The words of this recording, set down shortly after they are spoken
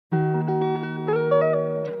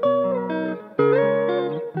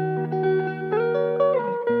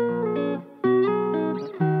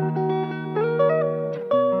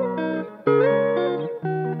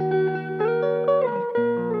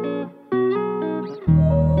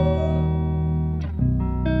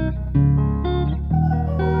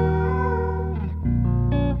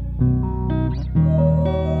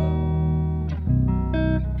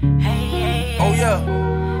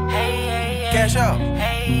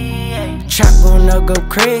going up, go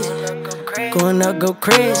crazy. Going up, go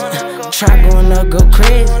crazy. Trap going up, go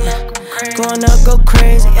crazy. Going up, go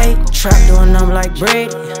crazy. Ayy, trap doing them like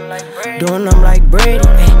Brady. Doing them like Brady.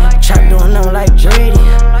 Ayy, trap doing them like Brady.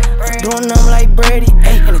 Doing them like Brady.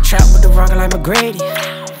 Ayy, in the trap with the rocket like McGrady.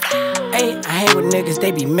 Ayy, I hate with niggas,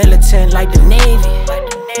 they be militant like the Navy.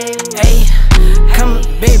 Ayy, come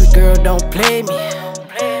baby girl, don't play me.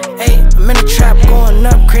 Ayy, I'm in the trap going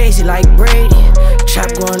up crazy like Brady.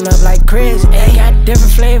 Trap going up like crazy. Ayy, got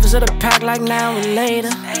different flavors of the pack like now and later.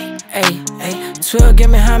 Ayy, 12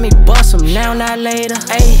 get behind me, bust them now, not later.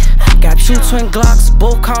 Ayy, got 2 twin Glocks,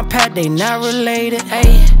 both compact, they not related.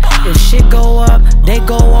 Ayy, if shit go up, they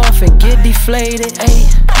go off and get deflated.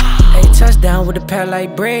 Ayy, touchdown with the pad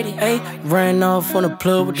like Brady. Ayy, ran off on the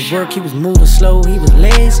plug with the work, he was moving slow, he was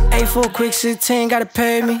lazy. Ayy, for a quick 16, gotta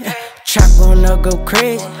pay me. Trap going up, go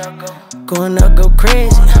crazy. Going up, go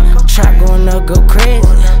crazy. Trap going up, go crazy.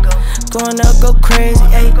 Going up, go crazy.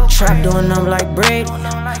 Ayy, trap doing them like Brady.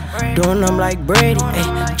 Doing them like Brady.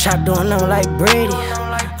 Ayy, trap doing them like Brady.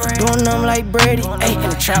 Doing them like Brady. Ayy, in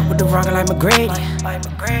the trap with the rocket like McGrady.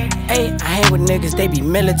 Ayy, I hate with niggas, they be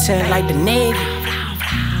militant like the Navy.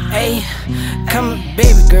 Ayy, come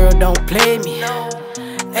baby girl, don't play me.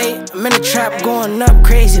 Ayy, I'm in the trap going up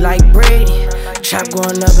crazy like Brady. Trap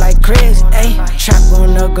going up like crazy. Ayy, trap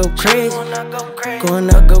going up, go crazy. Going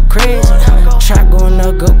up, go crazy. Trap going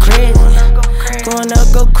up, go crazy. Going up,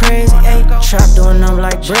 go crazy. Ayy, trap doing them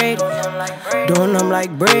like Brady. Doing them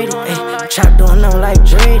like Brady. Ayy, trap doing them like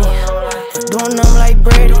Brady. Doing them like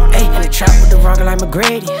Brady. Ayy, in the trap with the rocket like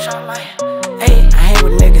McGrady. Ayy, I hate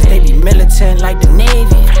with niggas, they be militant like the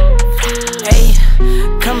Navy.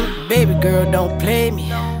 Ayy, come baby girl, don't play me.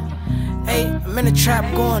 Ayy, I'm in the trap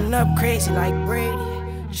going up crazy like Brady.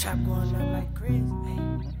 Trap going